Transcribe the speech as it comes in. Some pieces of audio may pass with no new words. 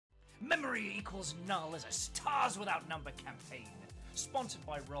Memory equals null is a stars without number campaign, sponsored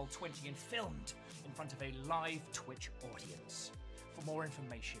by Roll20 and filmed in front of a live Twitch audience. For more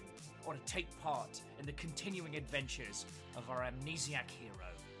information, or to take part in the continuing adventures of our amnesiac hero,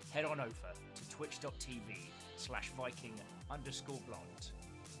 head on over to twitch.tv/Viking_blonde.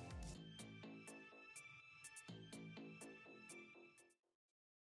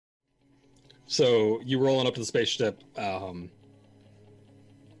 So you rolling up to the spaceship,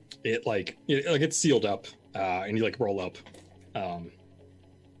 it's sealed up, and you like roll up, and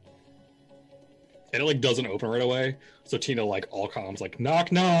it like doesn't open right away. So Tina like all comms like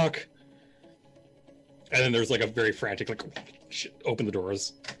knock knock, and then there's like a very frantic like shit, open the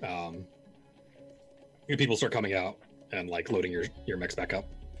doors. And people start coming out and like loading your mechs back up.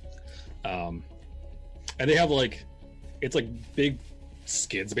 And they have like it's like big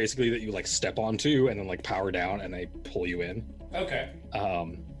skids basically that you like step onto and then like power down and they pull you in. Okay.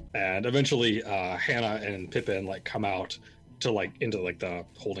 And eventually Hannah and Pippin like come out to like into like the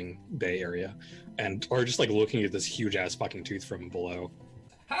holding bay area and are just like looking at this huge ass fucking tooth from below.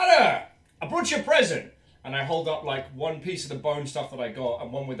 Hannah, I brought you a present. And I hold up like one piece of the bone stuff that I got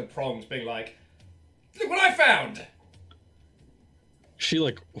and one with the prongs, being like, look what I found. She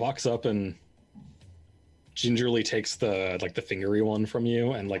like walks up and gingerly takes the like the fingery one from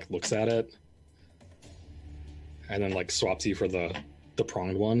you and like looks at it and then like swaps you for the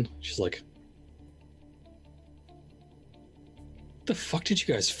pronged one. She's like, what the fuck did you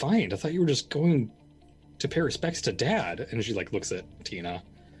guys find? I thought you were just going to pay respects to Dad. And she like looks at Tina.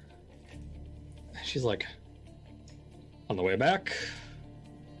 She's like, on the way back,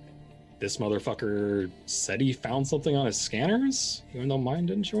 this motherfucker said he found something on his scanners, even though mine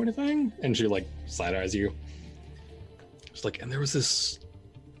didn't show anything. And she like side eyes you. She's like, and there was this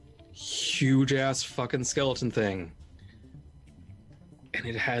huge ass fucking skeleton thing. And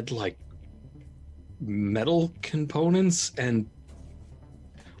it had like metal components, and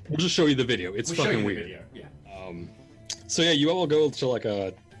we'll just show you the video. It's fucking weird. Video. Yeah. So yeah, you all go to like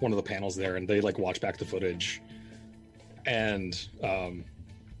one of the panels there, and they like watch back the footage, and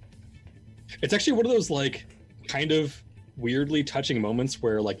it's actually one of those like kind of weirdly touching moments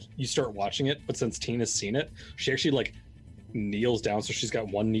where like you start watching it, but since Tina's seen it, she actually like kneels down, so she's got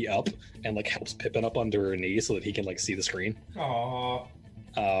one knee up and like helps Pippin up under her knee so that he can like see the screen. Aww.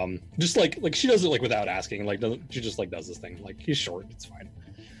 Just like she does it like without asking, like she just like does this thing, like he's short, it's fine.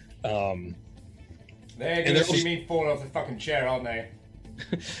 They're gonna see me fall off the fucking chair, aren't they?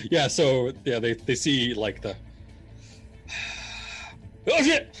 Yeah, so yeah, they see like the oh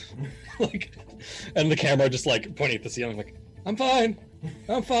shit like, and the camera just like pointing at the ceiling like, I'm fine.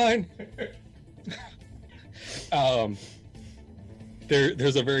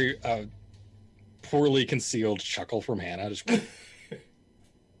 There's a very poorly concealed chuckle from Hannah, just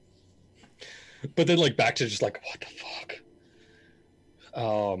but then like back to just like, what the fuck.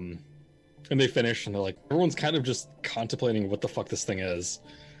 And they finish and they're like, everyone's kind of just contemplating what the fuck this thing is.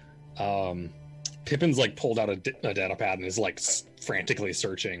 Pippin's like pulled out a data pad and is like frantically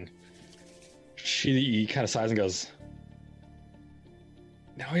searching. She kind of sighs and goes,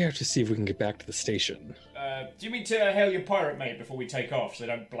 now we have to see if we can get back to the station. Do you mean to hail your pirate mate before we take off so they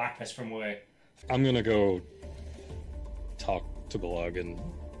don't blap us from where? I'm gonna go talk to Belug and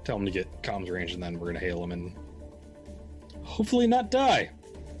tell him to get comms range, and then we're gonna hail him and hopefully not die.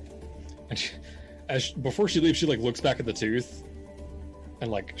 And before she leaves, she like looks back at the tooth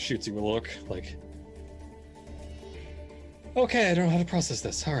and like shoots you a look like, okay, I don't know how to process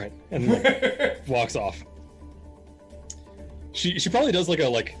this. All right, and like, walks off. She probably does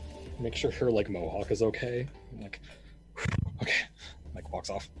like make sure her like mohawk is okay. And, like, okay, like walks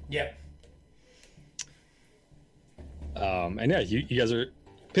off. Yeah. And yeah, you guys are.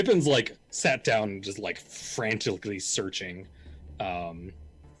 Pippin's like sat down and just like frantically searching. And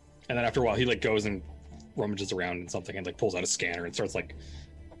then after a while, he like goes and rummages around in something and like pulls out a scanner and starts like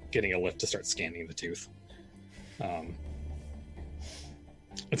getting a lift to start scanning the tooth. And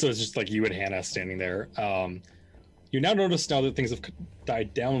so it's just like you and Hannah standing there. You now notice, now that things have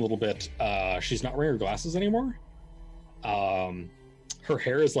died down a little bit, she's not wearing her glasses anymore. Her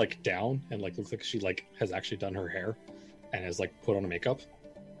hair is like down and like looks like she like has actually done her hair and has like put on a makeup.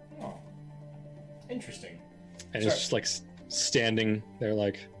 Oh, interesting. And it's just like standing there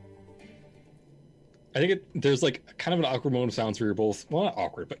like, I think there's like kind of an awkward moment of silence where you're both, well, not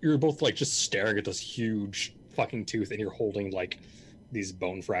awkward, but you're both like just staring at this huge fucking tooth and you're holding like these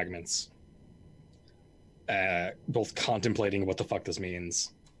bone fragments. Both contemplating what the fuck this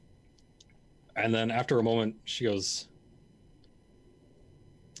means. And then after a moment, she goes,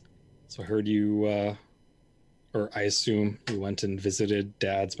 so I heard you or I assume you went and visited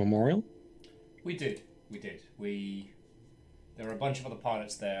Dad's memorial? We did. There were a bunch of other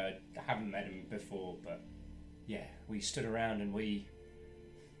pilots there. I haven't met him before, but yeah, we stood around and we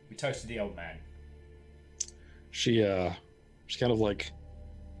toasted the old man. She kind of like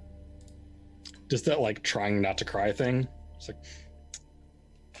does that like trying not to cry thing. It's like,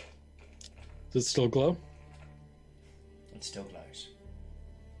 does it still glow? It still glows.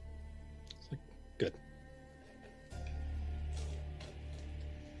 It's like, good.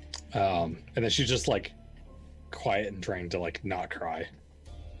 And then she's just like quiet and trying to like not cry.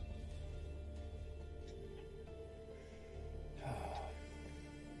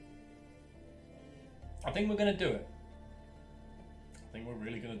 I think we're gonna do it. I think we're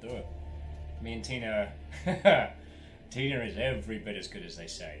really gonna do it. Me and Tina, Tina is every bit as good as they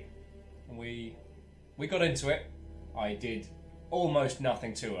say. We got into it. I did almost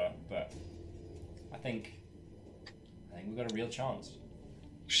nothing to her, but I think we've got a real chance.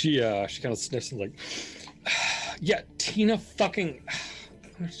 She kind of sniffs and like, yeah, Tina fucking,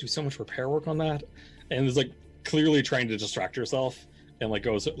 I'm gonna have to do so much repair work on that, and is like clearly trying to distract herself, and like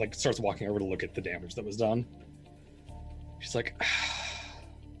goes like starts walking over to look at the damage that was done. She's like,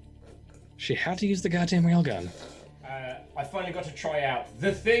 she had to use the goddamn railgun. I finally got to try out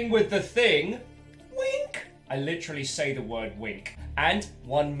the thing with the thing. Wink. I literally say the word wink, and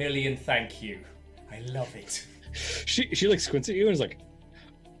 1 million thank you. I love it. She like squints at you and is like,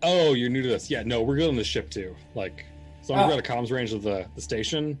 oh, you're new to this. Yeah, no, we're good on this ship too. Like, as long as we're out of comms range of the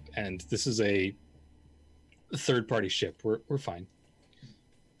station, and this is a third-party ship, we're fine.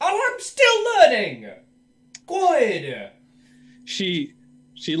 Oh, I'm still learning! Good! She's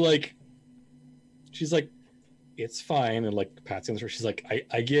like, it's fine, and like pats you on the shoulder. She's like,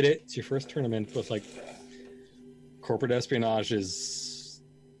 I get it. It's your first tournament, but like, corporate espionage is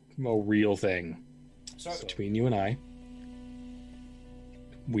a real thing. So between you and I,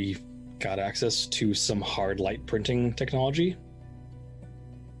 we've got access to some hard light printing technology,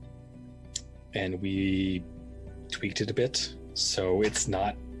 and we tweaked it a bit, so it's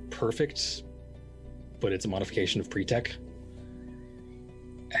not perfect, but it's a modification of pre-tech.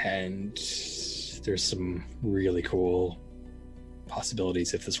 And there's some really cool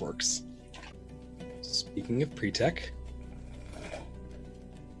possibilities if this works. Speaking of pre-tech,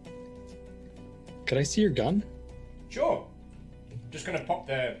 could I see your gun? Sure. Just gonna pop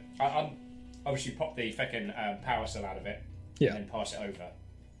the. I'm obviously pop the fucking power cell out of it. Yeah. And then pass it over.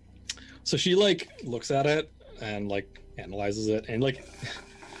 So she like looks at it and like analyzes it, and like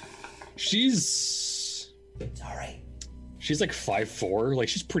she's Sorry. She's like 5'4", like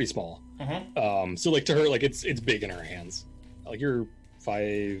she's pretty small. Mm-hmm. So like to her, like it's big in her hands. Like you're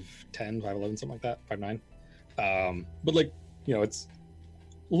 5'10", 5'11", something like that, 5'9". But like, you know, it's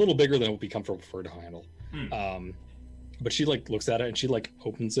a little bigger than it would be comfortable for her to handle. But she like looks at it and she like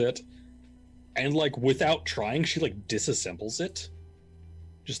opens it, and like without trying, she like disassembles it.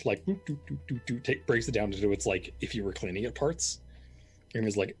 Just like breaks it down into its like if you were cleaning it parts, and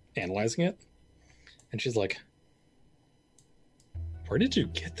is like analyzing it, and she's like, "Where did you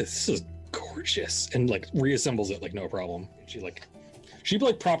get this? This is gorgeous!" And like reassembles it like no problem. She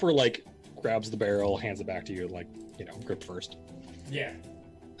like proper like grabs the barrel, hands it back to you, like, you know, grip first. Yeah.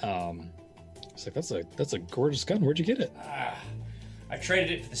 It's like that's a gorgeous gun. Where'd you get it? I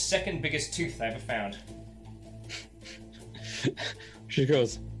traded it for the second biggest tooth I ever found. She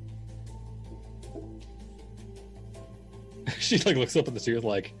goes. She like looks up at the tooth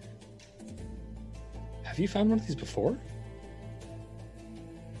like, "Have you found one of these before?"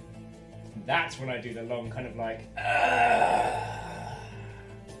 That's when I do the long kind of like.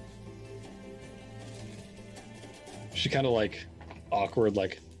 She kind of like awkward,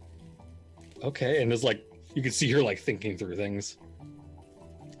 like, okay, and is like, you can see her like thinking through things.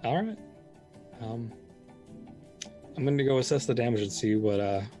 All right, I'm gonna go assess the damage and see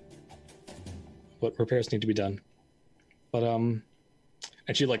what repairs need to be done. But and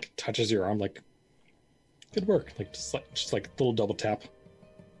she like touches your arm, like, good work, like just like a little double tap.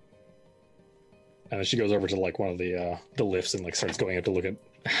 And then she goes over to like one of the lifts and like starts going up to look at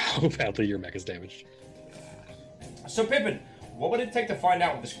how badly your mech is damaged. So Pippin, what would it take to find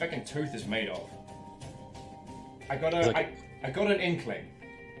out what this fucking tooth is made of? I got an inkling.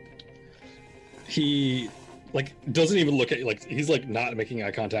 He like doesn't even look at you, like he's like not making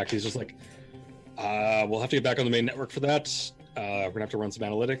eye contact. He's just like, we'll have to get back on the main network for that. We're gonna have to run some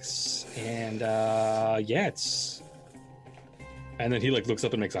analytics, and yeah, it's. And then he like looks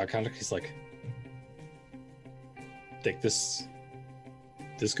up and makes eye contact. He's like, think this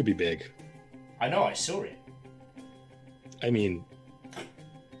could be big. I know, I saw it. I mean,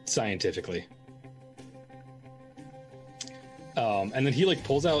 scientifically. And then he like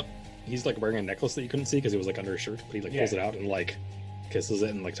pulls out. He's like wearing a necklace that you couldn't see because it was like under his shirt. But he like pulls it out and like kisses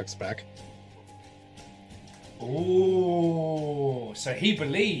it and like tucks it back. Ooh, so he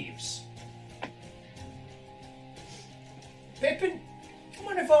believes. Pippin, I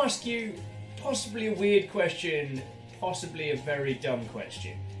might have asked you possibly a weird question, possibly a very dumb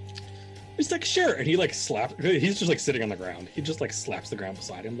question. He's like, sure, and he like slaps. He's just like sitting on the ground. He just like slaps the ground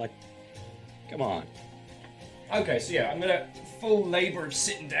beside him, like, come on. Okay, so yeah, I'm gonna full labor of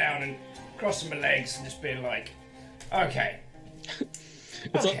sitting down and crossing my legs and just being like, okay.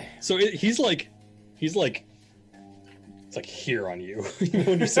 He's like, it's like here on you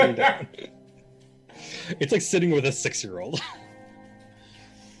when you're sitting down. It's like sitting with a 6-year-old.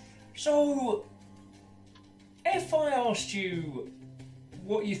 So, if I asked you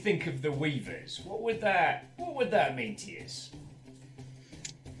what you think of the Weavers, what would that mean to you?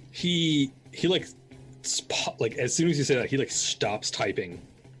 He like as soon as you say that, he like stops typing,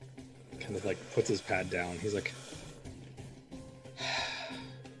 kind of like puts his pad down. He's like,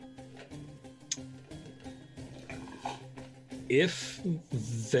 if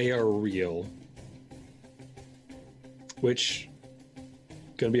they are real, which,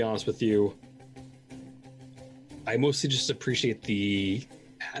 gonna be honest with you, I mostly just appreciate the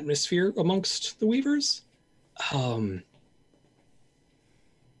atmosphere amongst the Weavers.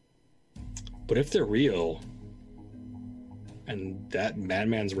 But if they're real, and that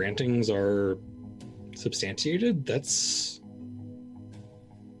madman's rantings are substantiated, that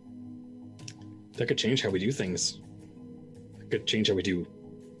could change how we do things. It could change how we do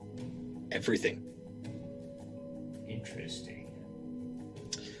everything. Interesting.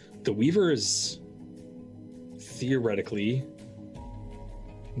 The Weavers theoretically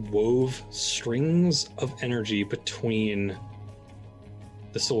wove strings of energy between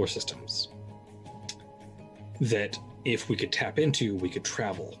the solar systems that if we could tap into, we could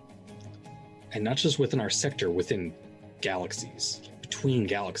travel. And not just within our sector, within galaxies, between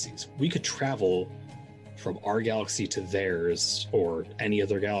galaxies. We could travel from our galaxy to theirs, or any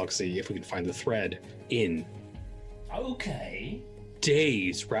other galaxy, if we could find the thread, in Okay.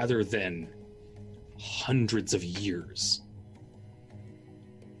 days rather than hundreds of years.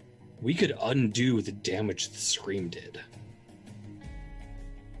 We could undo the damage the Scream did.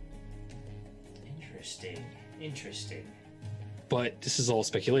 Interesting. But this is all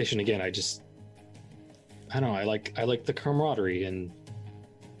speculation. Again, I don't know, I like the camaraderie, and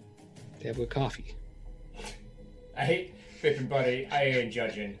they have good coffee. I hate Pippin, buddy. I ain't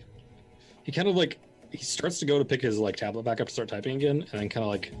judging. He kind of like, he starts to go to pick his like tablet back up to start typing again, and then kind of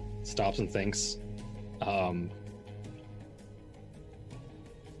like stops and thinks. And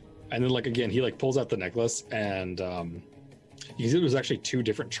then like again, he like pulls out the necklace, and you see there's actually 2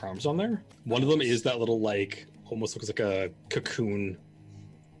 different charms on there. One of them is that little like almost looks like a cocoon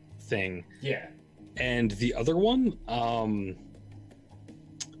thing. Yeah. And the other one,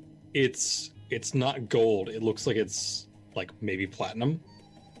 it's not gold. It looks like it's like maybe platinum,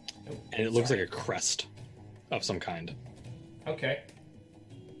 and it looks like a crest of some kind. Okay.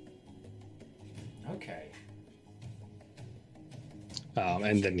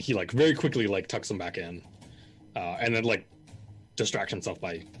 And then he like very quickly like tucks them back in, and then like distracts himself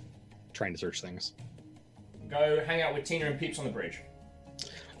by trying to search things. Go hang out with Tina and Peeps on the bridge.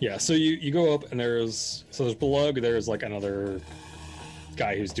 Yeah, so you go up, and there's Blug, there's like another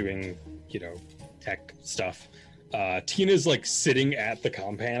guy who's doing, tech stuff. Tina's like sitting at the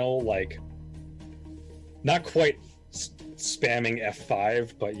comm panel, like not quite spamming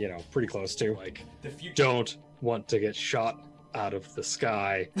F5, but pretty close to. Like, don't want to get shot out of the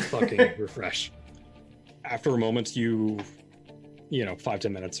sky. Fucking refresh. After a moment,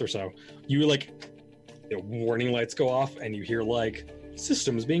 5-10 minutes or so, you like, warning lights go off, and you hear like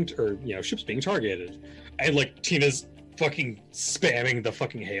systems being, ships being targeted, and like Tina's fucking spamming the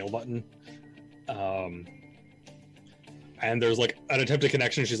fucking hail button. And there's like an attempted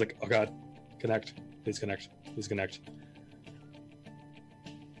connection. She's like, oh god, connect, please connect, please connect.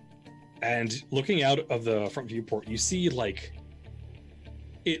 And looking out of the front viewport, you see like,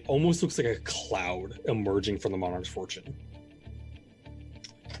 it almost looks like a cloud emerging from the Monarch's fortune.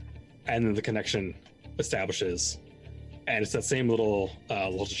 And then the connection establishes, and it's that same little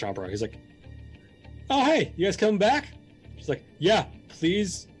Champra. He's like, oh hey, you guys coming back? She's like, yeah,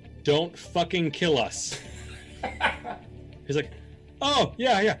 please don't fucking kill us. He's like, oh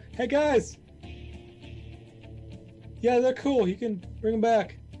yeah, hey guys, yeah, they're cool, you can bring them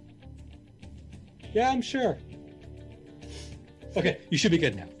back. Yeah, I'm sure. Okay, you should be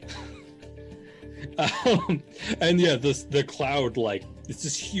good now. And yeah, the cloud, like, it's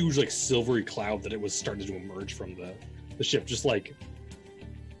this huge like silvery cloud that it was starting to emerge from the ship just like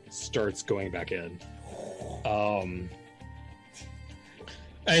starts going back in.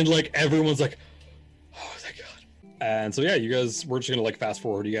 And like everyone's like, oh thank God. And so yeah, you guys, we're just gonna like fast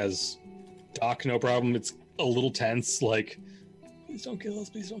forward. You guys dock, no problem. It's a little tense, like, please don't kill us,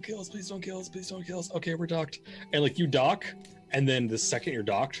 please don't kill us, please don't kill us, please don't kill us. Okay, we're docked. And like you dock, and then the second you're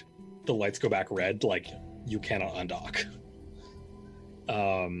docked, the lights go back red, like you cannot undock.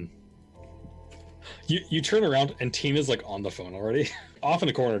 You turn around and Tina's like on the phone already, off in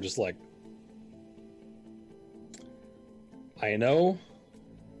the corner, just like, I know.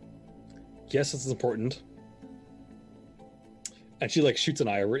 Yes, this is important. And she like shoots an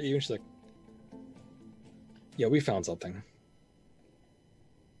eye over at you, and she's like, yeah, we found something.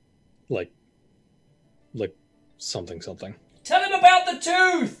 Like something. Tell him about the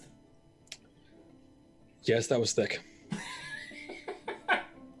tooth! Yes, that was thick.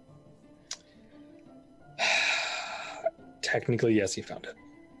 Technically, yes, he found it.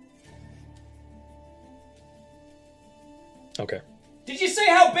 Okay. Did you say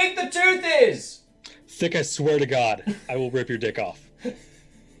how big the tooth is? Thick, I swear to God, I will rip your dick off.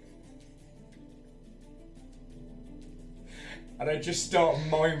 And I just start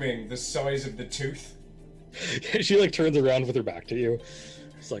miming the size of the tooth. She like turns around with her back to you.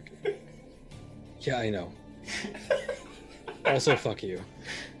 It's like, yeah, I know. Also, fuck you.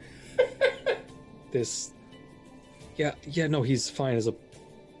 This, yeah, no, he's fine as a...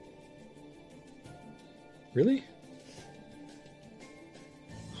 Really?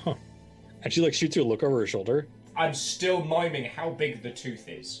 Huh. And she like shoots you a look over her shoulder. I'm still miming how big the tooth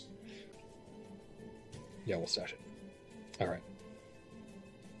is. Yeah, we'll stash it. All right.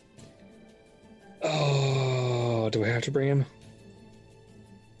 Oh, do I have to bring him?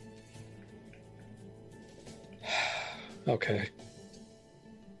 Okay.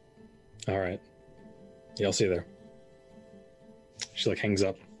 All right. Yeah, I'll see you there. She like hangs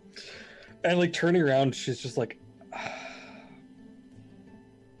up. And like turning around, she's just like,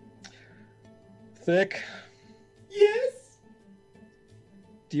 Thick, Yes?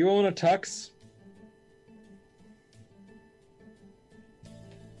 do you own a tux?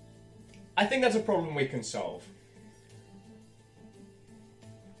 I think that's a problem we can solve.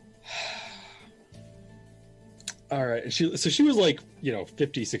 All right. So she was like,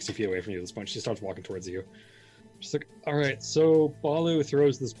 50, 60 feet away from you at this point. She starts walking towards you. She's like, all right, so Balu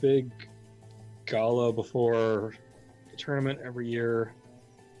throws this big gala before the tournament every year.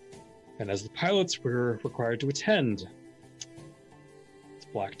 And as the pilots, we're required to attend. It's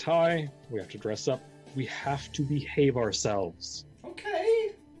black tie. We have to dress up. We have to behave ourselves.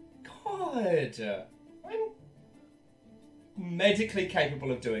 Okay. God. I'm medically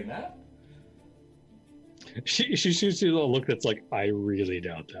capable of doing that. She shoots you a look that's like, I really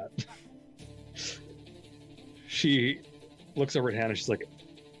doubt that. She looks over at Hannah. She's like,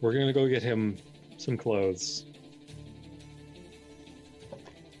 we're going to go get him some clothes.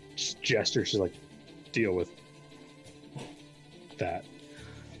 Just gesture. She's like, deal with that.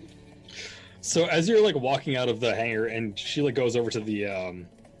 So as you're like walking out of the hangar, and she like goes over to the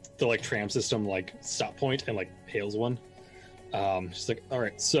like tram system like stop point and like hails one. She's like, all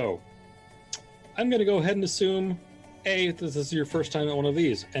right, so I'm gonna go ahead and assume A, that this is your first time at one of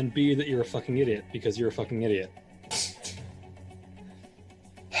these, and B, that you're a fucking idiot because you're a fucking idiot.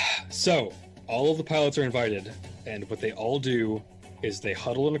 So all of the pilots are invited, and what they all do is they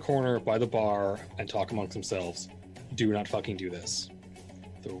huddle in a corner by the bar and talk amongst themselves. Do not fucking do this.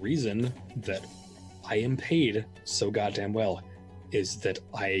 The reason that I am paid so goddamn well is that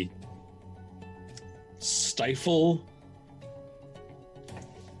I stifle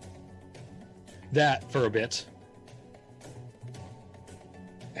that for a bit,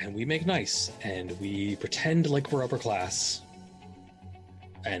 and we make nice, and we pretend like we're upper class,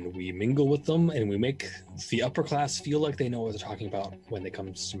 and we mingle with them, and we make the upper class feel like they know what they're talking about when they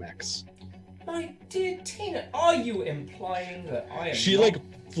come to mechs. My dear Tina, are you implying that I am She not... like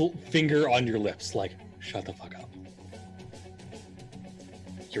finger on your lips, like, shut the fuck up.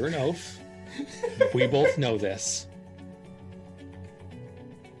 You're an oaf. We both know this.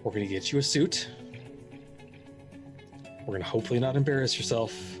 We're gonna get you a suit. We're gonna hopefully not embarrass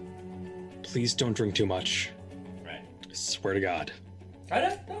yourself. Please don't drink too much. Right. I swear to God. I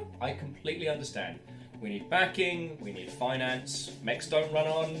don't know. I completely understand. We need backing, we need finance. Mechs don't run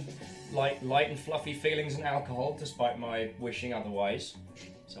on light and fluffy feelings and alcohol, despite my wishing otherwise.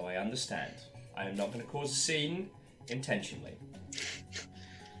 So I understand. I am not going to cause a scene intentionally.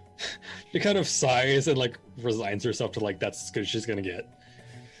 She kind of sighs and like resigns herself to like that's as good as she's gonna get.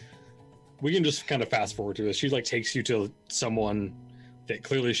 We can just kind of fast forward to this. She like takes you to someone that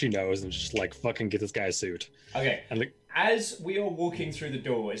clearly she knows and just like fucking get this guy a suit. Okay. And like as we are walking through the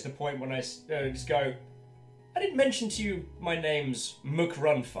door is the point when I just go, I didn't mention to you my name's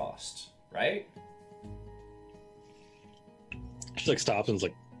McRunfast, right? She like stops and is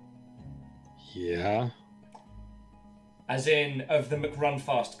like, yeah. As in, of the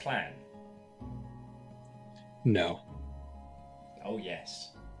McRunfast clan? No. Oh,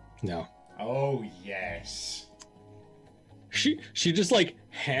 yes. No. Oh, yes. She just like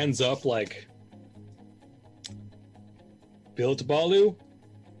hands up like, Bill Tabalu,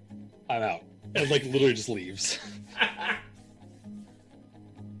 I'm out. And like literally just leaves.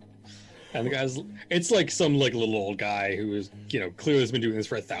 And the guy's, it's like some like little old guy who is, clearly has been doing this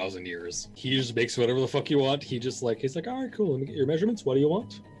for 1,000 years. He just makes whatever the fuck you want. He's like, all right, cool. Let me get your measurements. What do you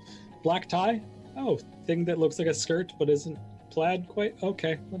want? Black tie? Oh, thing that looks like a skirt but isn't plaid quite?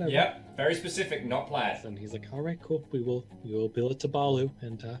 Okay, whatever. Yep, very specific, not plaid. And he's like, all right, cool. We will bill it to Balu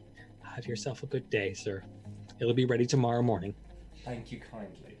and have yourself a good day, sir. It'll be ready tomorrow morning. Thank you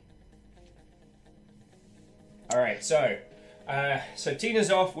kindly. All right, so Tina's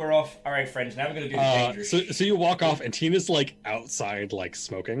off, we're off. All right, friends, now we're going to do the dangerous. So you walk off, and Tina's, like, outside, like,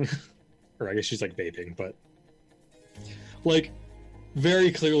 smoking. Or I guess she's, like, vaping, but... Like, very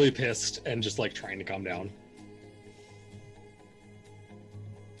clearly pissed and just, like, trying to calm down.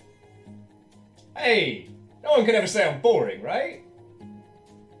 Hey! No one can ever say I'm boring, right?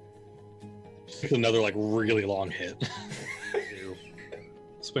 Another, like, really long hit.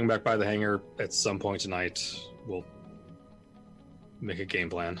 Swing back by the hangar at some point tonight. We'll make a game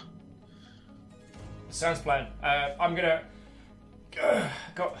plan. Sounds plan. I'm gonna...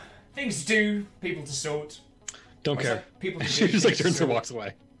 got things to do, people to sort. Don't care. People to do. She just like turns to and walks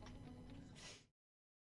away.